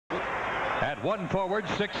one forward,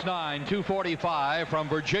 6'9", 245 from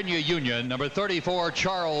Virginia Union, number 34,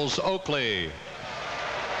 Charles Oakley.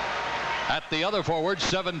 At the other forward,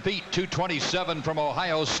 7 feet, 227 from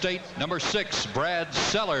Ohio State, number 6, Brad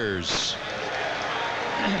Sellers.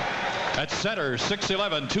 At center,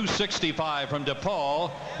 6'11", 265 from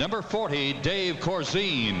DePaul, number 40, Dave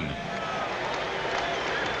Corzine.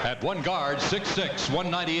 At one guard, 6'6",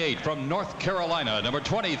 198 from North Carolina, number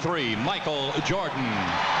 23, Michael Jordan.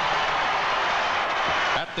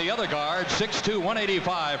 At the other guard, 6'2",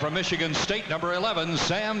 185 from Michigan State, number 11,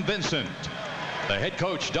 Sam Vincent. The head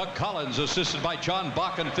coach, Doug Collins, assisted by John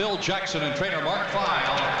Bach and Phil Jackson, and trainer Mark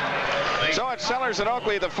Feil. So it's Sellers and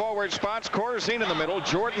Oakley, the forward spots. Corzine in the middle,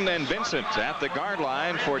 Jordan and Vincent at the guard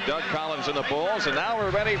line for Doug Collins and the Bulls. And now we're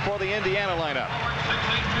ready for the Indiana lineup.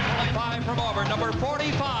 5 from Auburn, number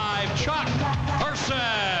 45, Chuck Person.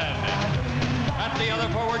 At the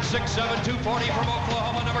other forward, 6'7", 240 from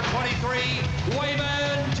Oklahoma, number 23,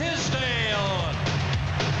 Wayman Tisdale.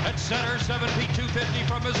 At center, 7 feet, 250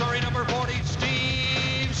 from Missouri, number 40,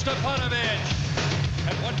 Steve Stepanovich.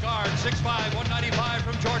 At one guard, 6'5", 195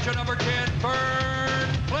 from Georgia, number 10, Vern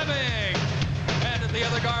Fleming. And at the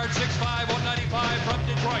other guard, 6'5", 195 from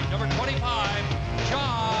Detroit, number 25,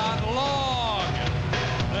 John Long.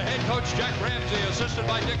 The head coach, Jack Ramsay, assisted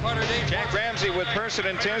by Dick Carter. Jack Ramsay with Person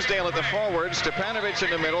and Tisdale at the forward, Stepanovich in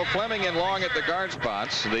the middle, Fleming and Long at the guard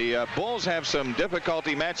spots. The Bulls have some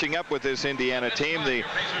difficulty matching up with this Indiana team. The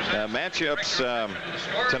matchups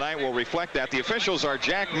tonight will reflect that. The officials are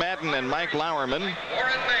Jack Madden and Mike Lauerman. Warren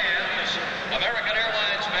Vance, American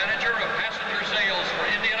Airlines manager of passenger sales for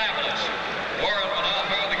Indianapolis. Warren will now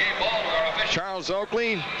throw the game ball to our official. Charles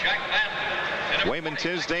Oakley, Jack Madden, Wayman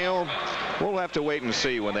Tisdale. We'll have to wait and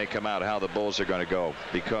see when they come out how the Bulls are going to go,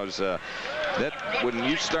 because when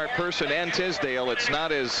you start Person and Tisdale, it's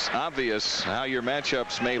not as obvious how your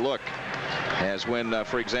matchups may look as when,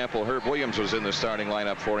 for example, Herb Williams was in the starting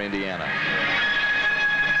lineup for Indiana.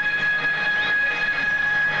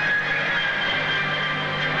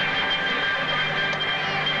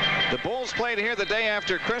 The Bulls played here the day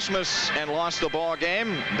after Christmas and lost the ball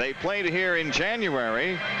game. They played here in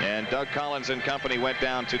January, and Doug Collins and company went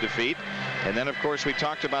down to defeat. And then, of course, we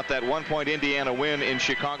talked about that one-point Indiana win in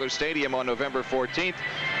Chicago Stadium on November 14th.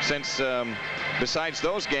 Since, besides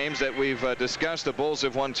those games that we've discussed, the Bulls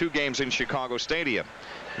have won 2 games in Chicago Stadium.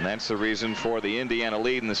 And that's the reason for the Indiana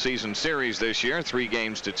lead in the season series this year,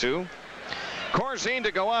 3-2. Corzine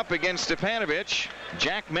to go up against Stepanovich.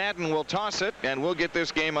 Jack Madden will toss it, and we'll get this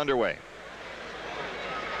game underway.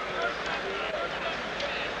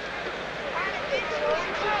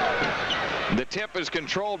 The tip is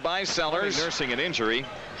controlled by Sellers, nursing an injury.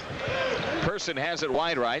 Person has it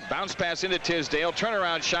wide right. Bounce pass into Tisdale.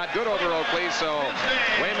 Turnaround shot. Good over Oakley. So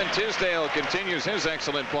Wayman Tisdale continues his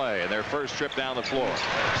excellent play in their first trip down the floor.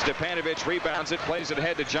 Stepanovich rebounds it. Plays it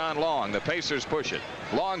ahead to John Long. The Pacers push it.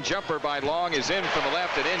 Long jumper by Long is in from the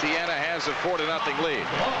left, and Indiana has a 4-0 lead.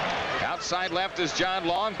 Outside left is John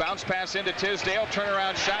Long. Bounce pass into Tisdale.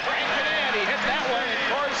 Turnaround shot. And he hit that one in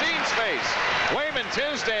Corzine's face. Wayman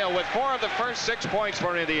Tisdale with 4 of the first 6 points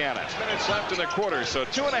for Indiana. 6 minutes left in the quarter, so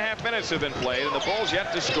 2.5 minutes have been played, and the Bulls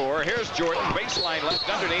yet to score. Here's Jordan, baseline left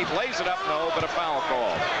underneath, lays it up, no, but a foul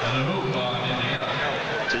call.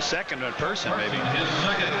 It's his second in Person, maybe. his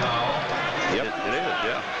second foul. Yep, it is,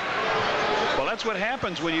 yeah. Well, that's what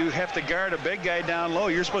happens when you have to guard a big guy down low.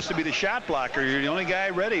 You're supposed to be the shot blocker. You're the only guy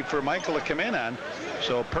ready for Michael to come in on.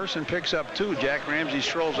 So Person picks up 2. Jack Ramsay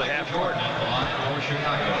strolls a half court.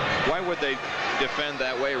 Why would they defend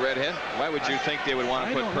that way, Redhead? Why would you think they would want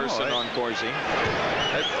to put Person on Corzine?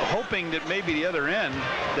 Hoping that maybe the other end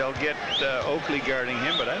they'll get Oakley guarding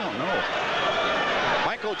him, but I don't know.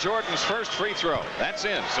 Michael Jordan's first free throw. That's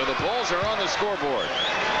in. So the Bulls are on the scoreboard.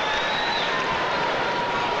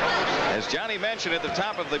 As Johnny mentioned at the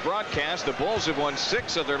top of the broadcast, the Bulls have won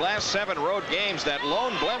 6 of their last 7 road games. That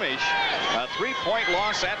lone blemish, a 3-point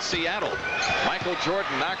loss at Seattle. Michael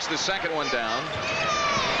Jordan knocks the second one down.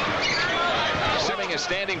 Simming a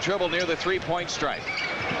standing dribble near the 3-point stripe.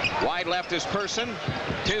 Wide left is Person.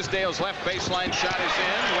 Tisdale's left baseline shot is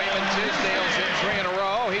in. Wayman Tisdale's in 3 in a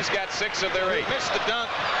row. He's got 6 of their 8. Missed the dunk.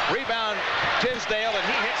 Rebound Tisdale, and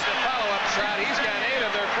he hits the follow-up shot. He's got 8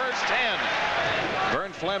 of their first 10.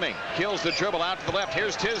 Vern Fleming kills the dribble out to the left.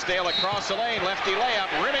 Here's Tisdale across the lane. Lefty layup.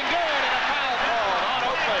 Rimming good, and a foul called on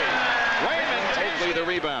Oakley. Wayman Oakley the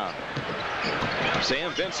rebound.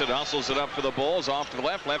 Sam Vincent hustles it up for the Bulls. Off to the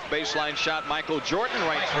left. Left baseline shot. Michael Jordan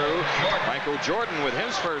right through. Michael Jordan with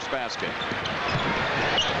his first basket.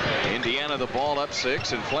 Indiana the ball up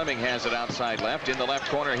 6, and Fleming has it outside left. In the left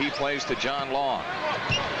corner, he plays to John Long.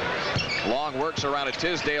 Long works around a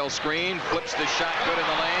Tisdale screen, flips the shot good in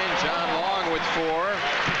the lane. John Long with 4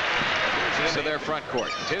 into their front court.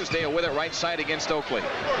 Tisdale with it right side against Oakley.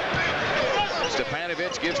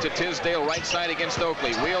 Stepanovic gives to Tisdale right side against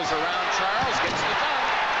Oakley. Wheels around Charles, gets the dunk.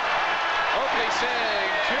 Oakley saying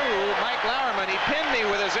to Mike Lauerman, he pinned me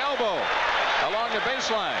with his elbow along the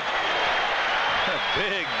baseline.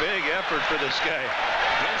 A big effort for this guy.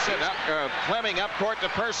 Vincent Fleming up court to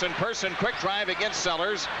Person. Person quick drive against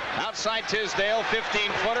Sellers. Outside Tisdale,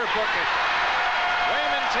 15-footer, book it.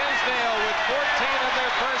 Wayman Tisdale with 14 of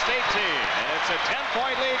their first 18. And it's a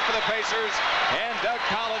 10-point lead for the Pacers. And Doug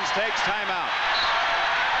Collins takes timeout.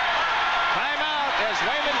 Timeout as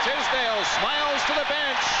Wayman Tisdale smiles to the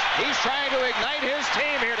bench. He's trying to ignite his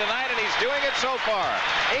team here tonight, and he's doing it so far.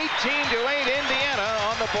 18-8 Indiana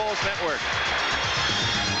on the Bulls Network.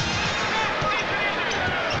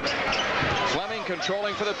 Fleming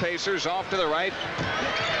controlling for the Pacers, off to the right.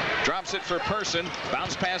 Drops it for Person.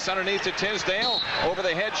 Bounce pass underneath to Tisdale. Over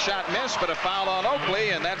the head shot missed, but a foul on Oakley,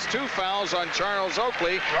 and that's 2 fouls on Charles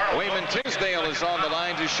Oakley. Wayman Tisdale is on the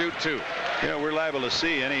line to shoot 2. You know, we're liable to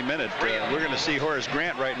see any minute. We're going to see Horace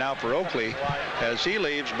Grant right now for Oakley as he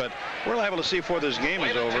leaves, but we're liable to see before this game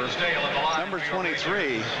is over. Number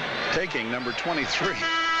 23, taking number 23.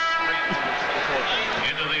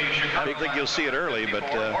 I don't think you'll see it early, but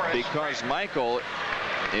because Michael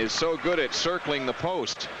is so good at circling the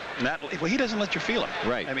post. Well, he doesn't let you feel him.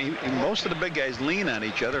 Right. I mean, most of the big guys lean on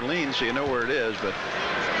each other, so you know where it is, but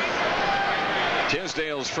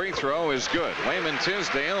Tisdale's free throw is good. Wayman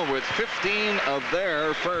Tisdale with 15 of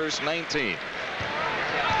their first 19.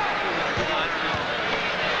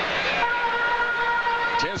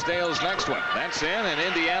 Tisdale's next one. That's in, and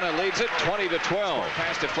Indiana leads it 20-12.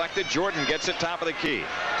 Pass deflected. Jordan gets it top of the key.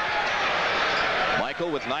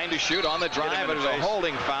 Michael with 9 to shoot on the drive, but there's a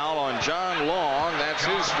holding foul on John Long. That's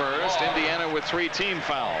his first. Indiana with 3 team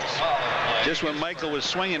fouls. Just when Michael was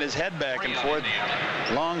swinging his head back and forth,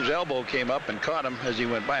 Long's elbow came up and caught him as he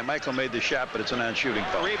went by. Michael made the shot, but it's a non-shooting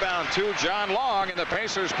foul. Rebound to John Long, and the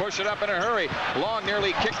Pacers push it up in a hurry. Long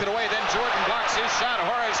nearly kicked it away. Then Jordan blocks his shot.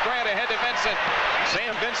 Horace Grant ahead to Vincent.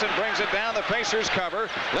 Sam Vincent brings it down. The Pacers cover.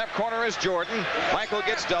 Left corner is Jordan. Michael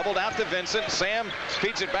gets doubled out to Vincent. Sam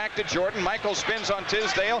feeds it back to Jordan. Michael spins on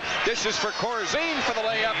Tisdale. Dishes for Corzine for the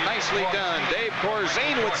layup. Nicely done. Dave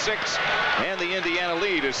Corzine with 6, and the Indiana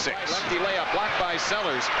lead is 6. Lefty layup blocked by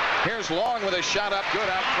Sellers. Here's Long with a shot up good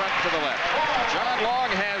out front to the left. John Long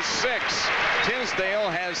has 6. Tisdale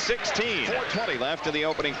has 16. 4:20 left in the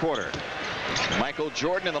opening quarter. Michael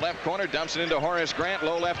Jordan in the left corner dumps it into Horace Grant.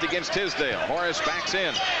 Low left against Tisdale. Horace backs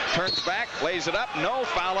in. Turns back. Lays it up. No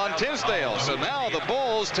foul on Tisdale. So now the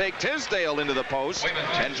Bulls take Tisdale into the post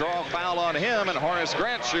and draw a foul on him, and Horace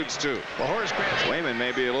Grant shoots 2. Well, Horace Grant. Wayman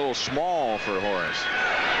may be a little small for Horace.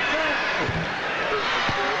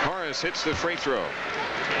 Horace hits the free throw.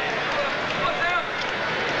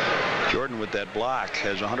 Jordan with that block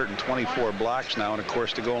has 124 blocks now, and of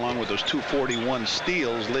course to go along with those 241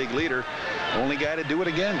 steals, league leader. Only guy to do it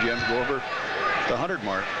again, Jim, go over the 100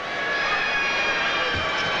 mark.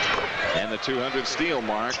 And the 200 steal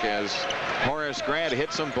mark as Horace Grant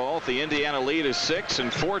hits them both. The Indiana lead is 6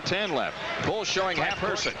 and 4:10 left. Bulls showing half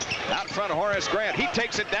person. Out front, Horace Grant. He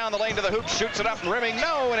takes it down the lane to the hoop, shoots it up and rimming.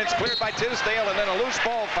 No, and it's cleared by Tisdale, and then a loose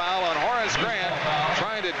ball foul on Horace Grant.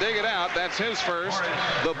 Trying to dig it out. That's his first.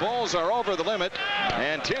 The Bulls are over the limit,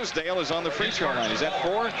 and Tisdale is on the free throw line. Is that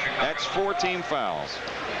 4? That's 4 team fouls.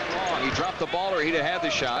 He dropped the ball, or he'd have had the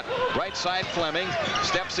shot. Right side, Fleming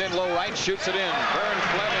steps in low right, shoots it in. Vern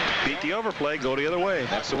Fleming. Beat the overplay, go the other way.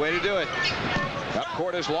 That's the way to do it. Up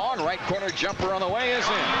court is Long. Right corner jumper on the way is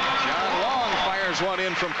in. John Long fires one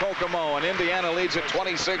in from Kokomo, and Indiana leads at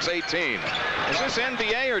 26-18. Is this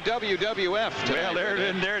NBA or WWF today? Well, they're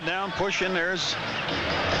in there down pushing. There's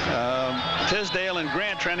Tisdale and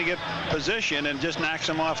Grant trying to get position and just knocks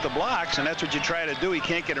him off the blocks, and that's what you try to do. He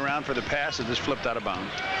can't get around for the pass. It just flipped out of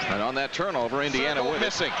bounds. And on that turnover, Indiana with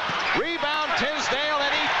missing. Rebound Tisdale,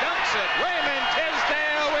 and he dunks it. Wayman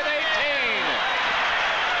Tisdale with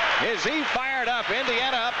 18. Is he fired up?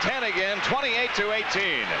 Indiana up 10 again,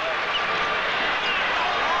 28-18.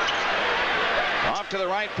 Off to the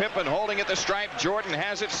right, Pippen holding at the stripe. Jordan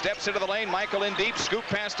has it, steps into the lane. Michael in deep, scoop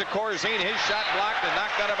pass to Corzine. His shot blocked and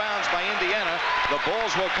knocked out of bounds by Indiana. The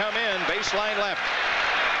Bulls will come in, baseline left.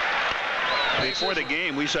 Before the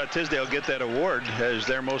game, we saw Tisdale get that award as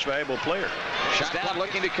their most valuable player. Shot down,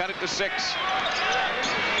 looking to cut it to 6.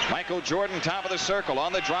 Michael Jordan, top of the circle,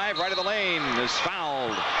 on the drive, right of the lane, is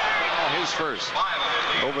fouled. foul, his first.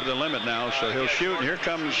 Over the limit now, so he'll shoot. And here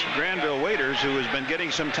comes Granville Waiters, who has been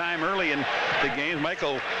getting some time early in the games.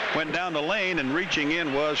 Michael went down the lane, and reaching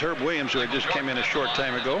in was Herb Williams, who had just came in a short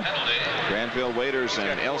time ago. Granville Waiters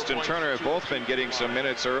and Elston Turner have both been getting some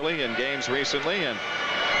minutes early in games recently, and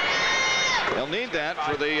they'll need that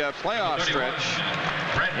for the playoff stretch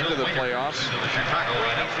into the playoffs.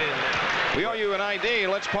 We owe you an ID.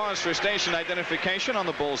 Let's pause for station identification on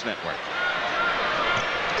the Bulls Network.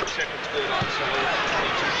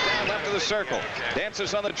 Left of the circle,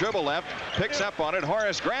 dances on the dribble left, picks up on it.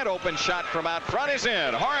 Horace Grant, open shot from out front is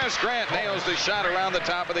in. Horace Grant nails the shot around the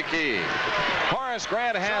top of the key. Horace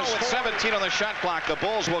Grant has 17 on the shot clock. The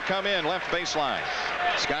Bulls will come in left baseline.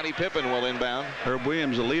 Scottie Pippen will inbound. Herb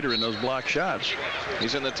Williams, a leader in those block shots.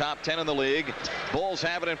 He's in the top 10 in the league. Bulls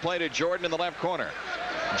have it in play to Jordan in the left corner.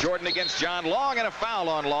 Jordan against John Long, and a foul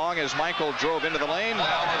on Long as Michael drove into the lane.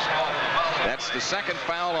 That's the second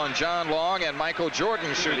foul on John Long, and Michael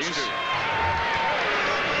Jordan shoots.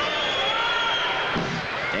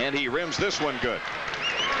 And he rims this one good.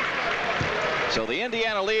 So the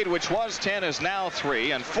Indiana lead, which was 10, is now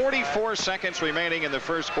 3, and 44 seconds remaining in the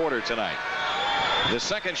first quarter tonight. The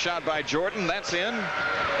second shot by Jordan, that's in.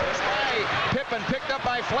 Pippen picked up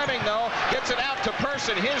by Fleming, though. Gets it out to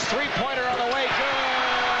Person. His three-pointer on the way. Good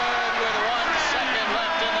with 1 second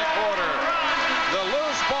left in the quarter. The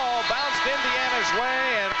loose ball bounced Indiana's way,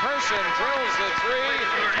 and Person drills the three.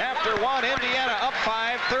 After one, Indiana up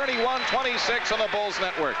 5, 31-26 on the Bulls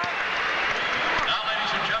Network. Now,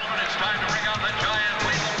 ladies and gentlemen, it's time to bring out the giant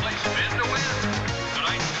Wayman Place spin to win.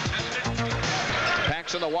 Tonight's contestant.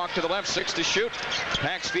 Pax on the walk to the left, 6 to shoot.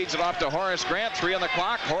 Pax feeds it off to Horace Grant, 3 on the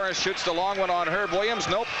clock. Horace shoots the long one on Herb Williams.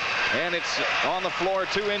 Nope. And it's on the floor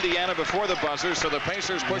to Indiana before the buzzer, so the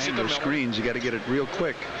Pacers push it to Miller. Screens, you got to get it real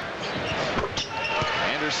quick.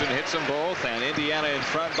 Anderson hits them both, and Indiana in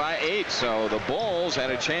front by 8. So the Bulls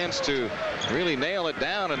had a chance to really nail it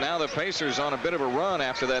down, and now the Pacers on a bit of a run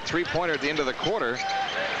after that three-pointer at the end of the quarter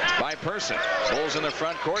by Person. Bulls in the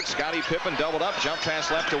front court. Scottie Pippen doubled up. Jump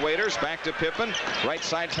pass left to Waiters. Back to Pippen. Right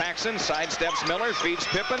side Paxson. Sidesteps Miller. Feeds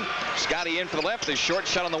Pippen. Scottie in for the left. The short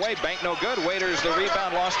shot on the way. Bank no good. Waiters the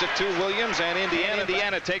rebound. Lost it to Williams. And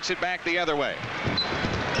Indiana takes it back the other way.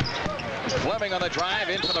 Fleming on the drive.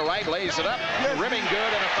 In from the right. Lays it up. Rimming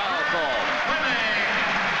good and a foul call.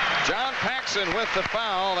 John Paxson with the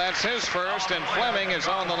foul. That's his first, and Fleming is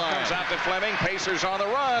on the line. Comes out to Fleming. Pacers on the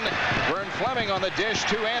run. Vern Fleming on the dish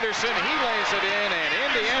to Anderson. He lays it in, and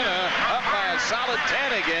Indiana up by a solid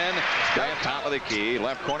 10 again. At top of the key.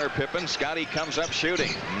 Left corner Pippen. Scottie comes up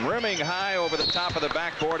shooting. Rimming high over the top of the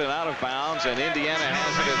backboard and out of bounds, and Indiana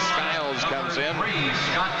has it as Skiles comes in.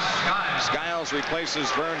 Skiles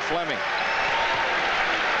replaces Vern Fleming.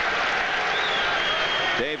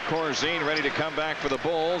 Dave Corzine ready to come back for the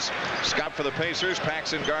Bulls. Scott for the Pacers.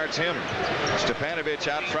 Paxson guards him. Stepanovic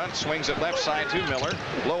out front. Swings it left side to Miller.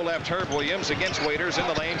 Low left Herb Williams against Waiters in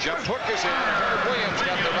the lane. Jump hook is in. Herb Williams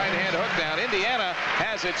got the right hand hook down. Indiana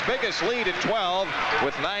has its biggest lead at 12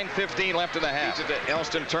 with 9:15 left in the half. Feeds it to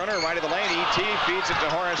Elston Turner. Right of the lane. E.T. feeds it to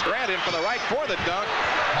Horace Grant in from the right for the dunk.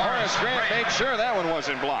 Horace Grant made sure that one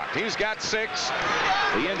wasn't blocked. He's got 6.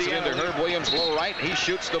 The Indiana Herb Williams low right. He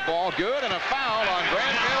shoots the ball good, and a foul on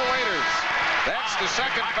Granville Waiters. That's the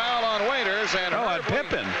second foul on Waiters, and on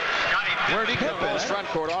Pippen. Where'd he go? Bulls front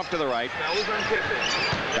court off to the right.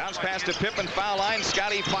 Bounce pass to Pippen, foul line.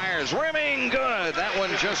 Scottie fires. Rimming good. That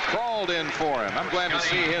one just crawled in for him. I'm glad to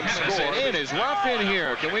see him score. It is rough in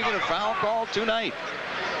here. Can we get a foul call tonight?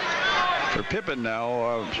 For Pippen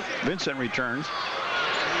now, Vincent returns.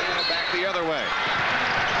 Back the other way.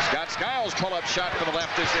 Scott Skiles pull-up shot for the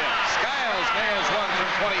left is in. Skiles nails one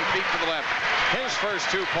from 20 feet to the left. His first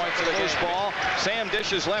 2 points of the loose ball. Sam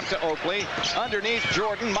dishes left to Oakley. Underneath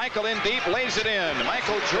Jordan. Michael in deep. Lays it in.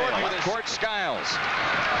 Michael Jordan with court Skiles.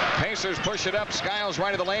 Pacers push it up. Skiles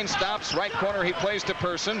right of the lane. Stops. Right corner he plays to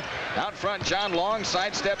Person. Out front John Long.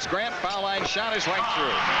 Sidesteps Grant. Foul line shot is right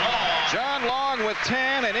through. John Long with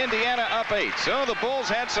 10 and Indiana up 8. So the Bulls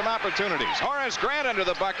had some opportunities. Horace Grant under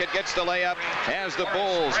the bucket gets the layup as the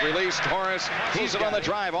Bulls released Horace. He's it on the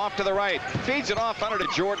drive off to the right. Feeds it off under to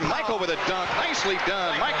Jordan. Michael with a dunk. Nicely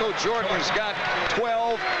done. Michael Jordan's got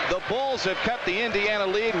 12. The Bulls have cut the Indiana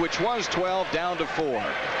lead, which was 12, down to 4.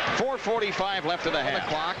 4:45 left in the half.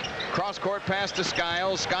 Clock. Cross-court pass to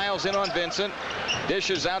Skiles. Skiles in on Vincent.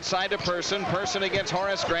 Dishes outside to Person. Person against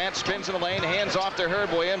Horace Grant. Spins in the lane. Hands off to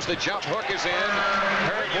Herb Williams. The jump hook is in.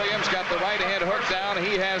 Herb Williams got the right-hand hook down.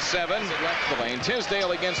 He has 7. Left the lane.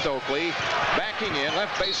 Tisdale against Oakley. Backing in.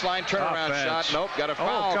 Left baseline turnaround shot. Nope. Got a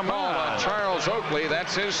foul call on Charles Oakley.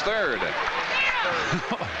 That's his 3rd.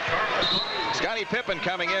 Scottie Pippen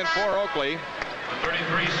coming in for Oakley.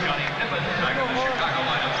 33, Scottie Pippen, back in the Chicago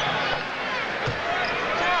lineup.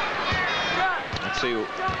 Let's see.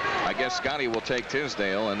 I guess Scottie will take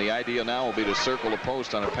Tisdale, and the idea now will be to circle the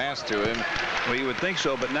post on a pass to him. Well, you would think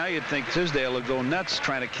so, but now you'd think Tisdale would go nuts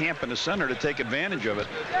trying to camp in the center to take advantage of it.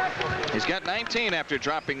 He's got 19 after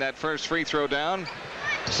dropping that first free throw down.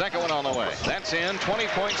 Second one on the way. That's in. 20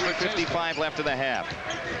 points for 55 left in the half.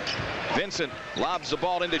 Vincent lobs the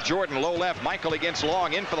ball into Jordan. Low left. Michael against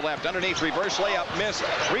Long. In for the left. Underneath. Reverse layup. Missed.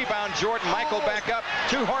 Rebound Jordan. Michael back up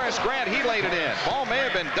to Horace Grant. He laid it in. Ball may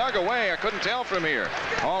have been dug away. I couldn't tell from here.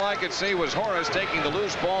 All I could see was Horace taking the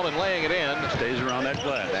loose ball and laying it in. Stays around that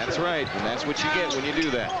glass. That's right. And that's what you get when you do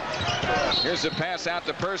that. Here's a pass out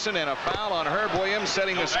to Person and a foul on Herb Williams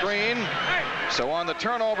setting the screen. So on the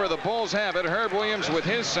turnover, the Bulls have it. Herb Williams with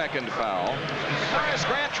his second foul. Horace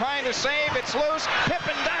Grant trying to save. It's loose.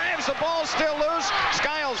 Pippen dives. The ball's still loose.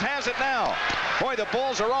 Skiles has it now. Boy, the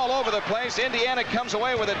Bulls are all over the place. Indiana comes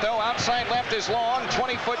away with it, though. Outside left is Long.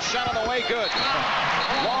 20-foot shot on the way. Good.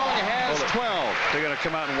 Long has 12. They're going to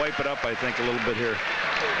come out and wipe it up, I think, a little bit here.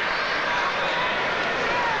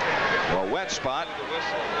 Well, wet spot.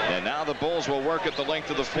 And now the Bulls will work at the length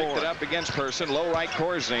of the floor. Picked it up against Person. Low right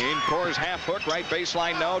Corzine. Corzine half hook. Right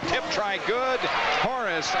baseline. No. Tip try. Good.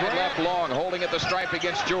 Horace. Left Long. Holding at the stripe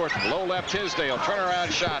against Jordan. Low left Tisdale.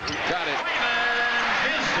 Turnaround shot. Got it.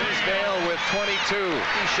 Tisdale with 22.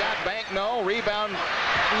 He shot bank. No. Rebound.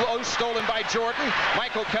 Low stolen by Jordan.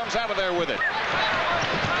 Michael comes out of there with it.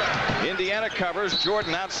 Indiana covers.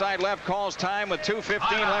 Jordan outside left calls time with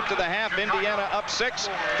 2:15 left of the half. Indiana up 6.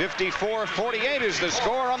 54-48 is the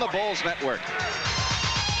score on the Bulls Network.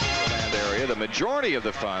 Area, the majority of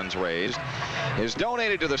the funds raised is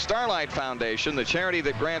donated to the Starlight Foundation, the charity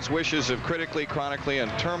that grants wishes of critically, chronically,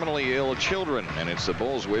 and terminally ill children. And it's the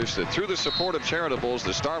Bulls' wish that through the support of charitables,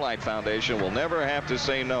 the Starlight Foundation will never have to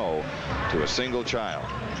say no to a single child.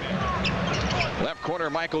 Left corner,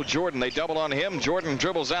 Michael Jordan. They double on him. Jordan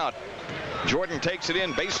dribbles out. Jordan takes it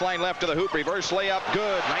in. Baseline left to the hoop. Reverse layup.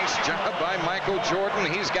 Good. Nice job by Michael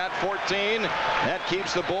Jordan. He's got 14. That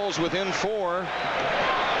keeps the Bulls within 4.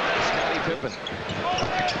 Scottie Pippen.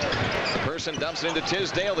 Person dumps it into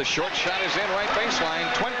Tisdale. The short shot is in right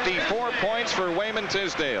baseline. 24 points for Wayman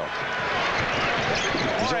Tisdale.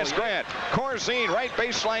 Horace Grant. Corzine, right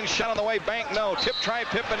baseline shot on the way. Bank, no. Tip try,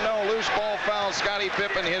 Pippen, no. Loose ball foul. Scottie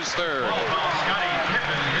Pippen, his third.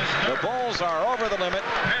 The Bulls are over the limit.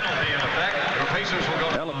 Penalty in effect. The Pacers will go.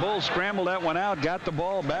 Well, the Bulls scrambled that one out, got the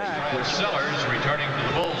ball back. With Sellers returning to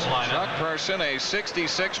the Bulls lineup. Chuck Person, a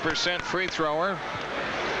 66% free thrower.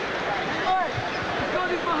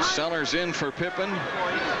 Sellers in for Pippen.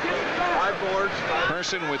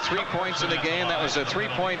 Person with 3 points in the game. That was a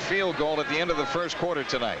 3-point field goal at the end of the first quarter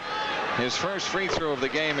tonight. His first free throw of the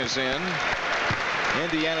game is in.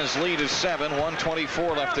 Indiana's lead is 7.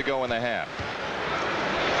 1:24 left to go in the half.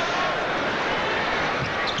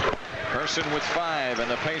 Person with 5, and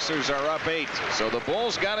the Pacers are up 8. So the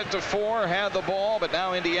Bulls got it to 4, had the ball, but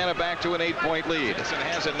now Indiana back to an 8-point lead. And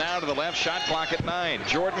has it now to the left, shot clock at 9.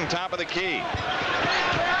 Jordan top of the key.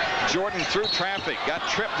 Jordan through traffic, got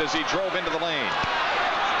tripped as he drove into the lane.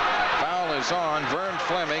 Foul is on Vern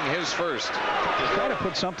Fleming, his first. Try to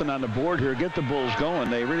put something on the board here, get the Bulls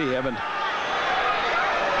going. They really haven't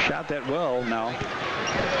shot that well now.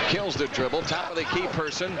 Kills the dribble, top of the key.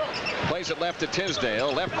 Person plays it left to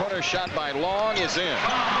Tisdale. Left corner shot by Long is in.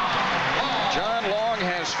 John Long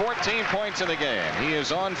has 14 points in the game. He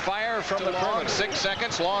is on fire from the perimeter. 6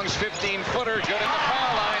 seconds. Long's 15-footer good at the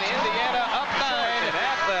foul line. Indiana up 9, and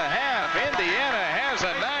at the half, Indiana has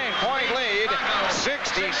a 9-point lead.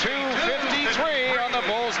 62-53 on the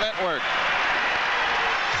Bulls Network.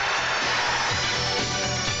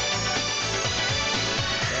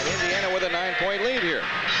 With a 9-point lead here.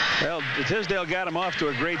 Well, Tisdale got him off to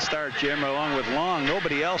a great start, Jim, along with Long.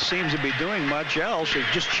 Nobody else seems to be doing much else. They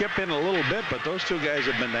just chip in a little bit, but those two guys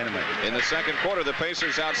have been dynamite. In the second quarter, the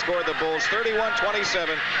Pacers outscored the Bulls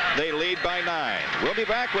 31-27. They lead by 9. We'll be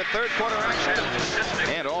back with third quarter action.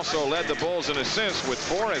 And also led the Bulls in assists with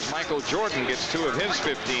 4 as Michael Jordan gets 2 of his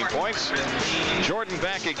 15 points. Jordan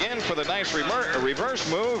back again for the nice reverse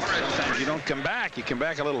move. Sometimes you don't come back. You come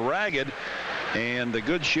back a little ragged. And the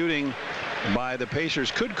good shooting by the Pacers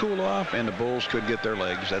could cool off, and the Bulls could get their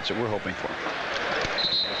legs. That's what we're hoping for.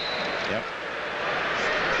 Yep.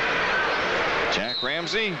 Jack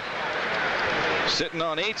Ramsay sitting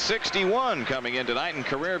on 861 coming in tonight in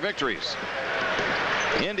career victories.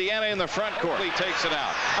 Indiana in the front court. Oakley takes it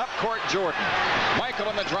out. Up court, Jordan. Michael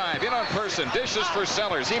on the drive. In on Person. Dishes for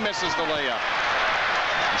Sellers. He misses the layup.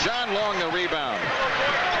 John Long the rebound.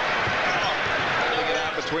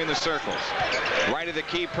 between the circles. Right of the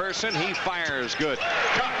key, Person. He fires. Good.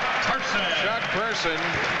 Chuck Person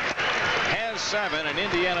has 7, and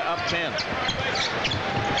Indiana up 10.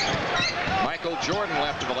 Michael Jordan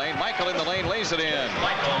left of the lane. Michael in the lane, lays it in.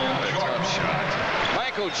 Tough shot.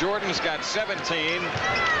 Michael Jordan's got 17.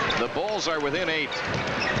 The Bulls are within 8.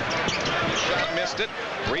 Shot missed it.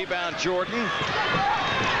 Rebound Jordan.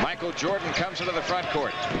 Michael Jordan comes into the front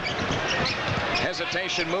court.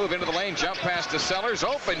 Hesitation move into the lane. Jump pass to Sellers.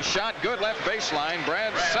 Open shot. Good left baseline.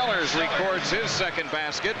 Brad Sellers records his second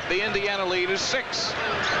basket. The Indiana lead is 6.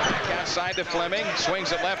 Back outside to Fleming.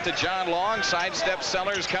 Swings it left to John Long. Sidesteps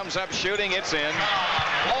Sellers. Comes up shooting. It's in.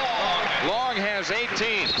 Long has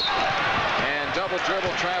 18. And double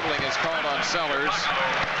dribble traveling is called on Sellers.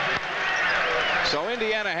 So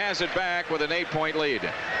Indiana has it back with an 8-point lead.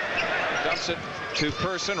 Dumps it to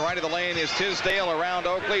Person. Right of the lane is Tisdale around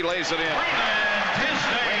Oakley. Lays it in.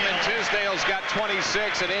 Wayman Tisdale's got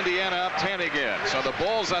 26 and Indiana up 10 again. So the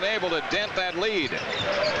Bulls unable to dent that lead.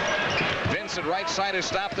 Vincent right side has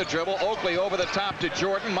stopped the dribble. Oakley over the top to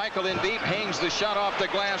Jordan. Michael in deep. Hangs the shot off the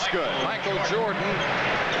glass. Good. Michael Jordan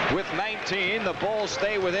with 19. The Bulls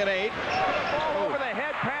stay within 8. Over the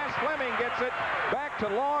head pass. Fleming gets it back to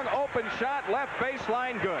Long. Open shot. Left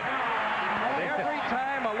baseline. Good. And every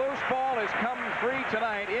time a loose ball has come free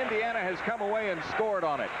tonight, Indiana has come away and scored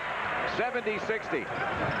on it. 70-60.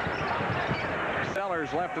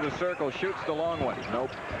 Sellers left of the circle, shoots the long one.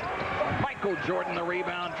 Nope. Michael Jordan the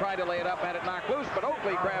rebound, tried to lay it up, had it knocked loose, but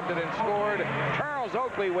Oakley grabbed it and scored. Charles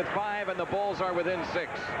Oakley with 5, and the Bulls are within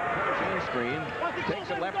 6. Screen, takes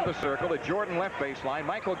it left of the circle to Jordan left baseline.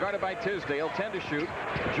 Michael guarded by Tisdale, 10 to shoot.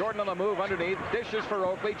 Jordan on the move underneath, dishes for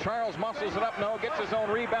Oakley. Charles muscles it up, no, gets his own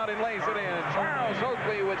rebound and lays it in. Charles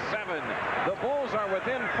Oakley with 7. The Bulls are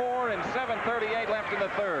within 4 and 7:38 left in the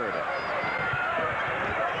third.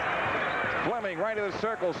 Fleming right of the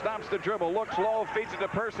circle, stops the dribble, looks low, feeds it to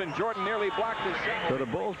Person. Jordan nearly blocked his shot. So the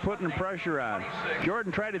Bulls putting pressure on.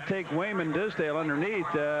 Jordan tried to take Wayman Tisdale underneath.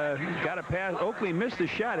 Got a pass. Oakley missed the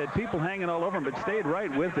shot. Had people hanging all over him, but stayed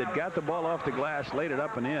right with it. Got the ball off the glass, laid it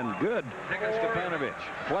up and in. Good. Stepanovic.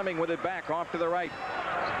 Fleming with it back off to the right.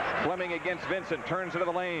 Fleming against Vincent, turns into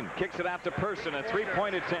the lane, kicks it out to Person, a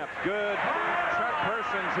 3-point attempt. Good. Chuck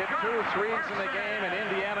Person's hit 2 threes in the game, and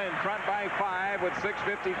Indiana in front by 5 with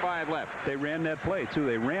 6:55 left. They ran that play, too.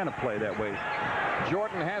 They ran a play that way.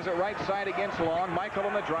 Jordan has it right side against Long. Michael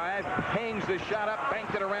on the drive, hangs the shot up,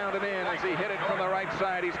 banked it around and in as he hit it from the right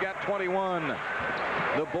side. He's got 21.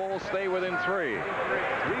 The Bulls stay within 3.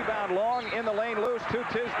 Rebound Long in the lane, loose to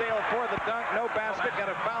Tisdale for the dunk. No basket. Got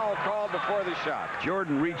a foul called before the shot.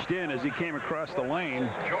 Jordan reached in as he came across the lane.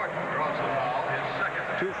 Jordan draws the foul, his second.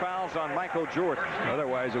 2 fouls on Michael Jordan.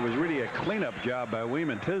 Otherwise, it was really a cleanup job by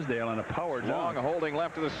Wayman Tisdale and a power Long dunk. holding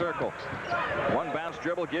left of the circle. One bounce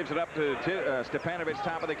dribble gives it up to Stepanovic,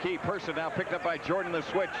 top of the key. Person now picked up by Jordan, the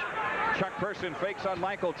switch. Chuck Person fakes on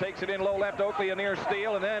Michael, takes it in low left. Oakley a near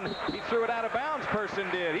steal, and then he threw it out of bounds. Person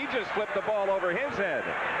did. He just flipped the ball over his head.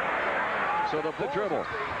 So the dribble.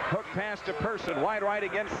 Hook pass to Person. Wide right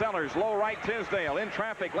against Sellers. Low right Tisdale. In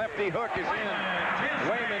traffic. Lefty hook is in.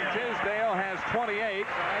 Wayman Tisdale has 28.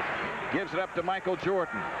 Gives it up to Michael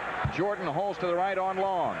Jordan. Jordan holds to the right on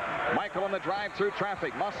Long. Michael on the drive through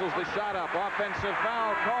traffic. Muscles the shot up. Offensive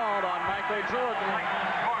foul called on Michael Jordan.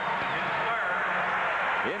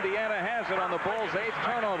 Indiana has it on the Bulls' 8th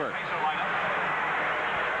turnover.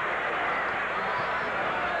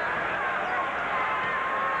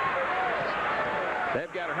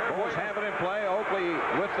 They've got her. Bulls have it in play. Oakley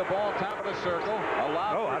with the ball, top of the circle.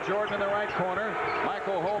 Allowed for Jordan in the right corner.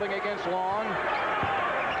 Michael holding against Long.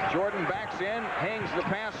 Jordan backs in, hangs the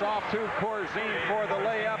pass off to Corzine for the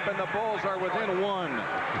layup, and the Bulls are within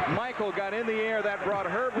 1. Michael got in the air. That brought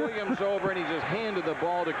Herb Williams over, and he just handed the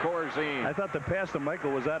ball to Corzine. I thought the pass to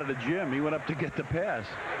Michael was out of the gym. He went up to get the pass.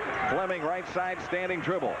 Fleming right side standing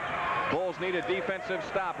dribble. Bulls need a defensive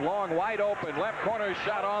stop. Long wide open. Left corner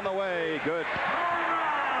shot on the way. Good.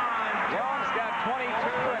 Long's got 22,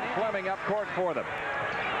 and Fleming up court for them.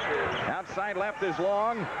 Outside left is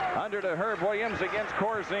Long. Under to Herb Williams against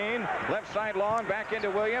Corzine. Left side Long. Back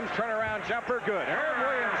into Williams. Turnaround jumper. Good. Herb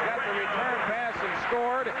Williams got the return pass and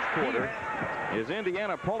scored. Is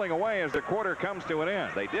Indiana pulling away as the quarter comes to an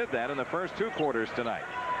end? They did that in the first 2 quarters tonight.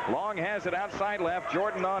 Long has it outside left.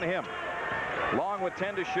 Jordan on him. Long with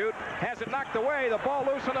 10 to shoot. Has it knocked away. The ball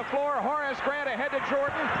loose on the floor. Horace Grant ahead to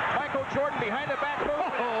Jordan. Michael Jordan behind the back move.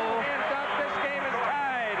 And this game is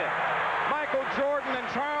tied. Michael Jordan and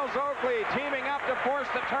Charles Oakley teaming up to force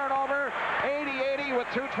the turnover. 80-80 with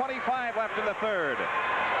 2:25 left in the third.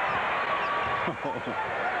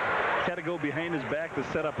 Had to go behind his back to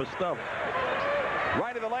set up a stuff.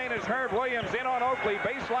 Right of the lane is Herb Williams in on Oakley.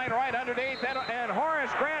 Baseline right underneath, and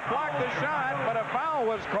Horace Grant blocked the shot, but a foul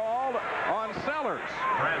was called on Sellers.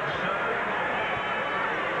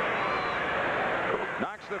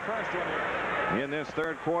 Knocks the first one in this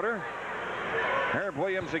third quarter. Herb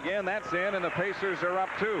Williams again, that's in, and the Pacers are up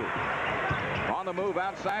 2. On the move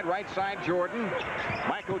outside, right side, Jordan.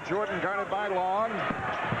 Michael Jordan guarded by Long.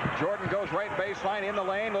 Jordan goes right baseline in the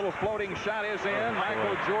lane. Little floating shot is in.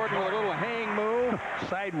 Michael Jordan with a little hang move.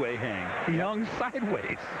 Sideway hang. He hung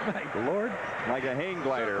sideways. Thank the Lord. Like a hang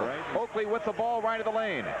glider, right? Oakley with the ball right of the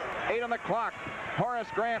lane. 8 on the clock. Horace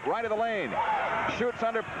Grant right of the lane. Shoots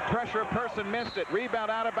under pressure. Person missed it.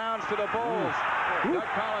 Rebound out of bounds to the Bulls. Doug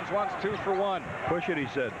Collins wants 2 for 1. Push it, he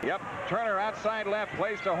said. Yep. Turner outside left.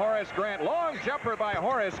 Plays to Horace Grant. Long jumper by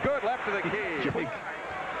Horace. Good left to the key.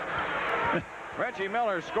 Reggie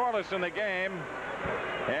Miller scoreless in the game,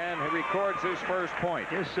 and he records his first point.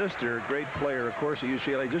 His sister, a great player, of course, at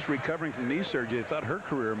UCLA, just recovering from knee surgery. They thought her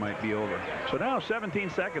career might be over. So now 17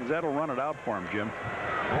 seconds. That'll run it out for him, Jim.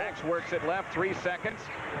 Pax works it left, 3 seconds.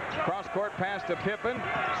 Cross-court pass to Pippen.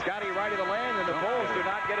 Scotty right of the lane, and the Bulls do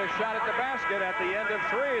not get a shot at the basket at the end of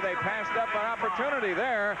 3. They passed up an opportunity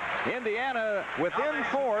there. Indiana within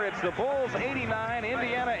 4. It's the Bulls 89,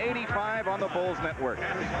 Indiana 85 on the Bulls network.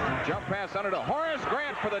 Jump pass under to Horace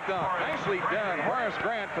Grant for the dunk. Nicely done. Horace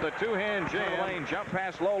Grant for the two-hand jam. Lane jump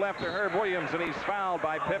pass low left to Herb Williams, and he's fouled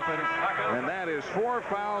by Pippen. And that is 4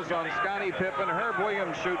 fouls on Scottie Pippen. Herb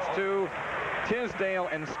Williams shoots 2. Tisdale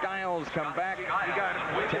and Skiles come back.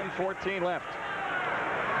 10-14 left.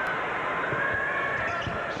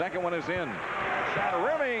 Second one is in. Shot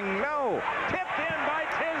rimming, no. Tipped in by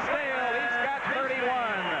Tisdale. He's got 31.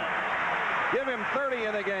 Give him 30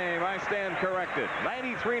 in the game. I stand corrected.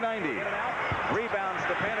 93-90. Rebound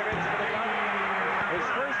Stepanovic for the dunk. His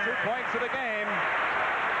first 2 points of the game.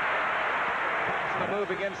 The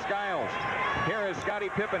move against Skiles. Here is Scottie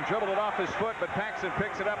Pippen, dribbled it off his foot, but Paxson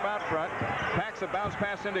picks it up out front. Paxson bounce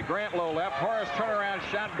pass into Grant low left. Horace turnaround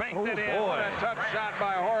shot, banked it in. What a tough shot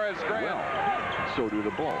by Horace Grant. Well, so do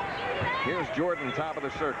the Bulls. Here's Jordan, top of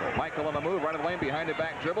the circle. Michael on the move, right of the lane, behind the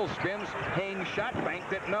back dribble, spins, hang shot,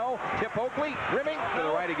 banked it, no. Tip Oakley, rimming to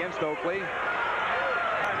the right against Oakley.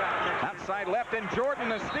 Outside left, and Jordan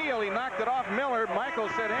the steal. He knocked it off Miller. Michael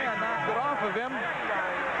said, hey, I knocked it off of him.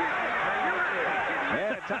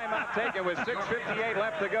 And a timeout taken with 6:58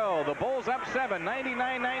 left to go. The Bulls up 7,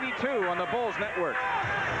 99-92 on the Bulls network.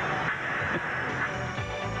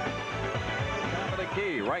 Top of the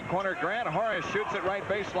key, right corner Grant. Horace shoots it right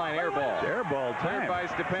baseline, air ball. Air ball time. By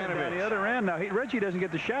Stepanovic. On the other end, now Reggie doesn't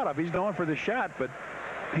get the shot off. He's going for the shot, but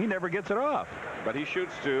he never gets it off. But he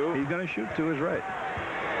shoots 2. He's going to shoot 2 is right.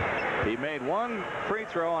 He made 1 free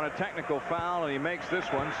throw on a technical foul, and he makes this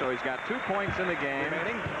one, so he's got 2 points in the game.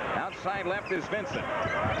 Outside left is Vincent.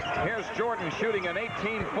 Here's Jordan shooting an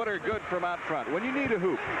 18-footer good from out front. When you need a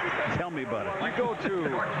hoop, tell me about it. You go to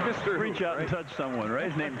Mr. Reach Hoop, out and touch someone, right?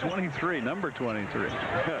 His name 23, number 23.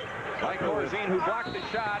 Like Corzine, who blocked the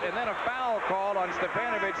shot, and then a foul called on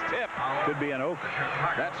Stepanovic's tip. Could be an Oak.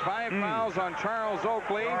 That's 5 fouls on Charles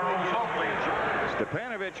Oakley.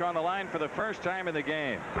 Stepanovic on the line for the first time in the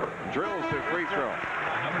game. Drills to free throw.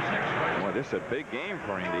 Boy, this is a big game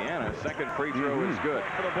for Indiana. Second free throw is good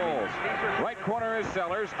for the Bulls. Right corner is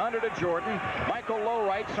Sellers. Under to Jordan. Michael low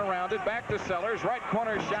right surrounded. Back to Sellers. Right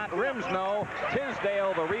corner shot. Rims no.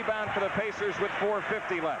 Tisdale the rebound for the Pacers with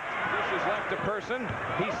 4:50 left. This is left to Person.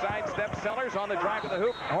 He sidesteps Sellers on the drive to the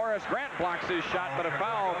hoop. Horace Grant blocks his shot, but a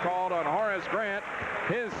foul called on Horace Grant.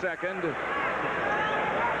 His second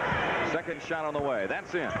shot on the way.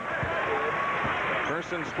 That's in.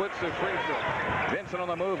 Person splits the free throw. Vincent on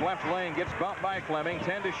the move, left lane, gets bumped by Fleming.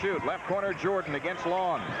 10 to shoot. Left corner Jordan against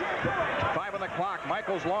Long. 5 on the clock.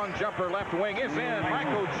 Michael's long jumper left wing is in.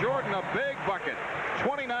 Michael Jordan, a big bucket.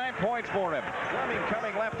 29 points for him. Fleming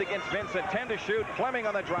coming left against Vincent. 10 to shoot. Fleming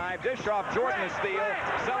on the drive. Dish off. Jordan a steal.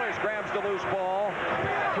 Sellers grabs the loose ball.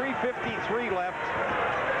 3:53 left.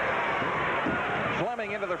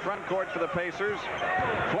 Fleming into the front court for the Pacers.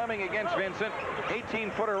 Fleming against Vincent.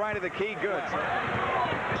 18-footer right of the key. Good.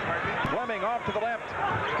 Fleming off to the left.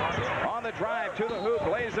 On the drive to the hoop.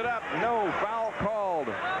 Lays it up. No. Foul called.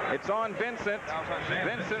 It's on Vincent.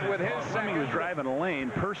 Vincent with his Fleming was driving a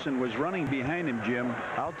lane. Person was running behind him, Jim,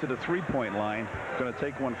 out to the three-point line. Going to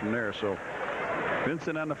take one from there. So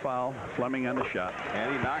Vincent on the foul. Fleming on the shot.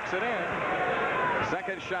 And he knocks it in.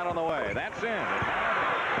 Second shot on the way. That's in.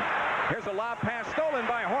 Here's a lob pass stolen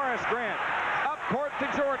by Horace Grant. Up court to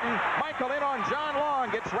Jordan. Michael in on John Long.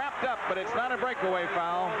 Gets wrapped up, but it's not a breakaway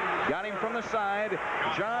foul. Got him from the side.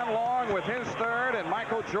 John Long with his third, and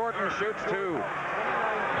Michael Jordan shoots 2.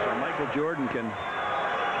 So Michael Jordan can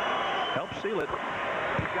Help seal it.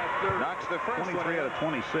 Knocks the first 23 out of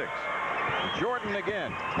 26. Jordan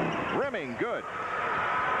again. Rimming, good.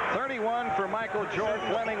 31 for Michael Jordan.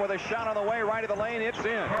 Fleming with a shot on the way, right of the lane. It's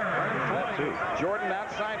in. Jordan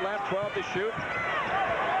outside left, 12 to shoot.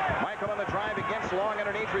 Michael on the drive against Long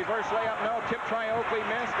underneath. Reverse layup, no. Tip try, Oakley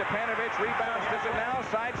missed. Stepanovic rebounds, does it now.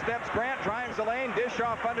 Sidesteps Grant, drives the lane. Dish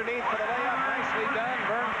off underneath for the layup. Nicely done.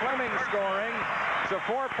 Vern Fleming scoring. It's a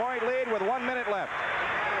 4-point lead with 1 minute left.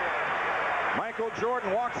 Michael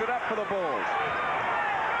Jordan walks it up for the Bulls.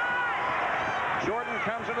 Jordan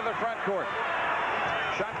comes into the front court.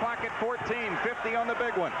 Shot clock at 14, 50 on the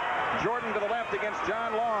big one. Jordan to the left against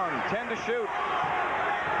John Long, 10 to shoot.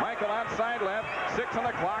 Michael outside left, 6 on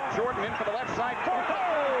the clock. Jordan in for the left side.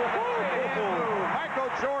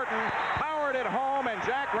 Michael Jordan powered it home, and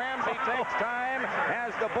Jack Ramsay takes time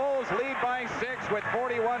as the Bulls lead by 6 with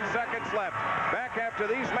 41 seconds left. Back after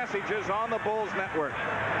these messages on the Bulls Network.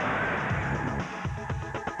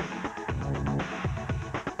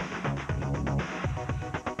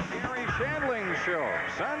 Show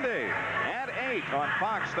Sunday at 8 on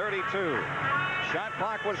Fox 32. Shot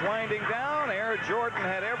clock was winding down. Air Jordan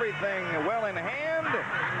had everything well in hand.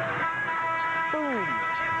 Boom.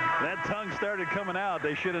 That tongue started coming out.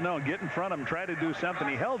 They should have known. Get in front of him. Try to do something.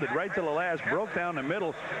 He held it right to the last. Broke down the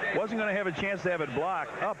middle. Wasn't going to have a chance to have it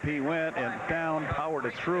blocked. Up he went and down. Powered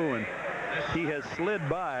it through. And he has slid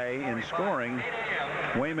by in scoring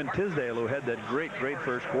Wayman Tisdale, who had that great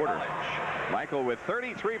first quarter. Michael with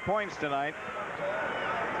 33 points tonight.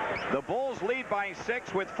 The Bulls lead by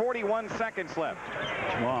 6 with 41 seconds left.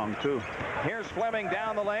 It's long, too. Here's Fleming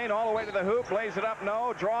down the lane, all the way to the hoop. Lays it up,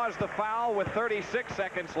 no. Draws the foul with 36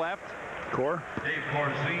 seconds left. Dave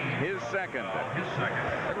Corzine. His second.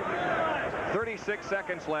 36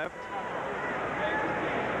 seconds left.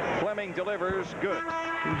 Fleming delivers, good.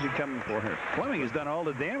 Who's he coming for here? Fleming has done all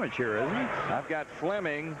the damage here, hasn't he? I've got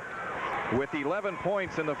Fleming with 11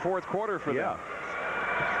 points in the fourth quarter for them.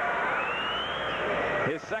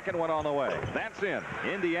 His second one on the way. That's in.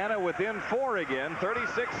 Indiana within 4 again.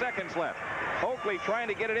 36 seconds left. Oakley trying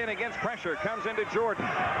to get it in against pressure. Comes into Jordan.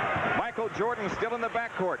 Michael Jordan still in the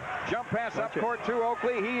backcourt. Jump pass up court to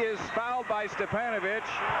Oakley. He is fouled by Stepanovic.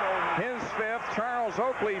 His fifth. Charles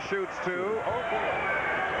Oakley shoots 2.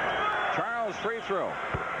 Charles free throw.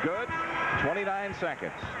 Good. 29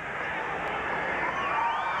 seconds.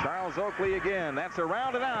 Charles Oakley again. That's a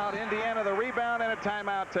round and out. Indiana the rebound and a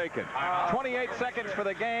timeout taken. 28 seconds for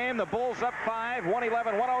the game. The Bulls up 5.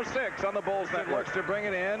 111-106 on the Bulls that looks to bring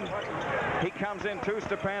it in. He comes in to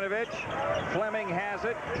Stepanovic. Fleming has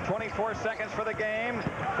it. 24 seconds for the game.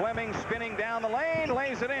 Fleming spinning down the lane.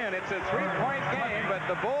 Lays it in. It's a 3-point game, but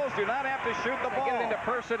the Bulls do not have to shoot the ball. Get it into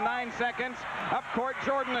person. 9 seconds. Up court,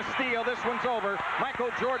 Jordan a steal. This one's over. Michael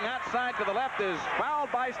Jordan outside to the left is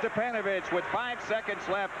fouled by Stepanovic with 5 seconds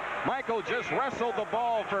left. Michael just wrestled the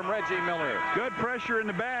ball from Reggie Miller. Good pressure in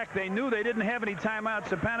the back. They knew they didn't have any timeouts.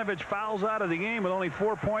 Stepanovic fouls out of the game with only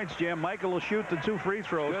 4 points, Jim. Michael will shoot the 2 free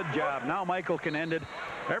throws. Good job. Now Michael can end it.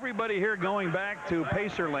 Everybody here going back to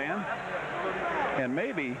Pacer land. And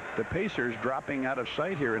maybe the Pacers dropping out of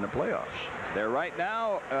sight here in the playoffs. They're right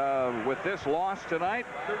now, with this loss tonight,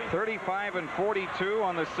 35-42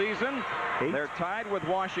 on the season. They're tied with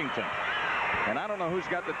Washington. And I don't know who's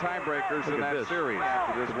got the tiebreakers in that series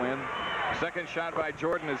after this win. Second shot by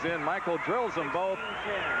Jordan is in. Michael drills them both.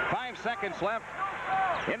 5 seconds left.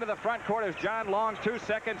 Into the front court is John Long. 2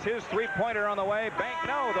 seconds. His 3-pointer on the way. Bank,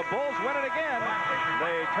 no. The Bulls win it again.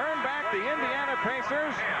 They turn back the Indiana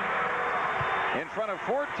Pacers in front of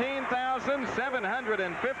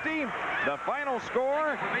 14,750. The final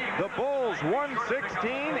score, the Bulls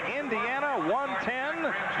 116, Indiana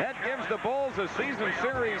 110. That gives the Bulls a season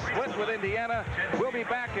series split with Indiana. We'll be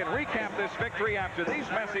back and recap this victory after these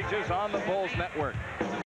messages on the Bulls Network.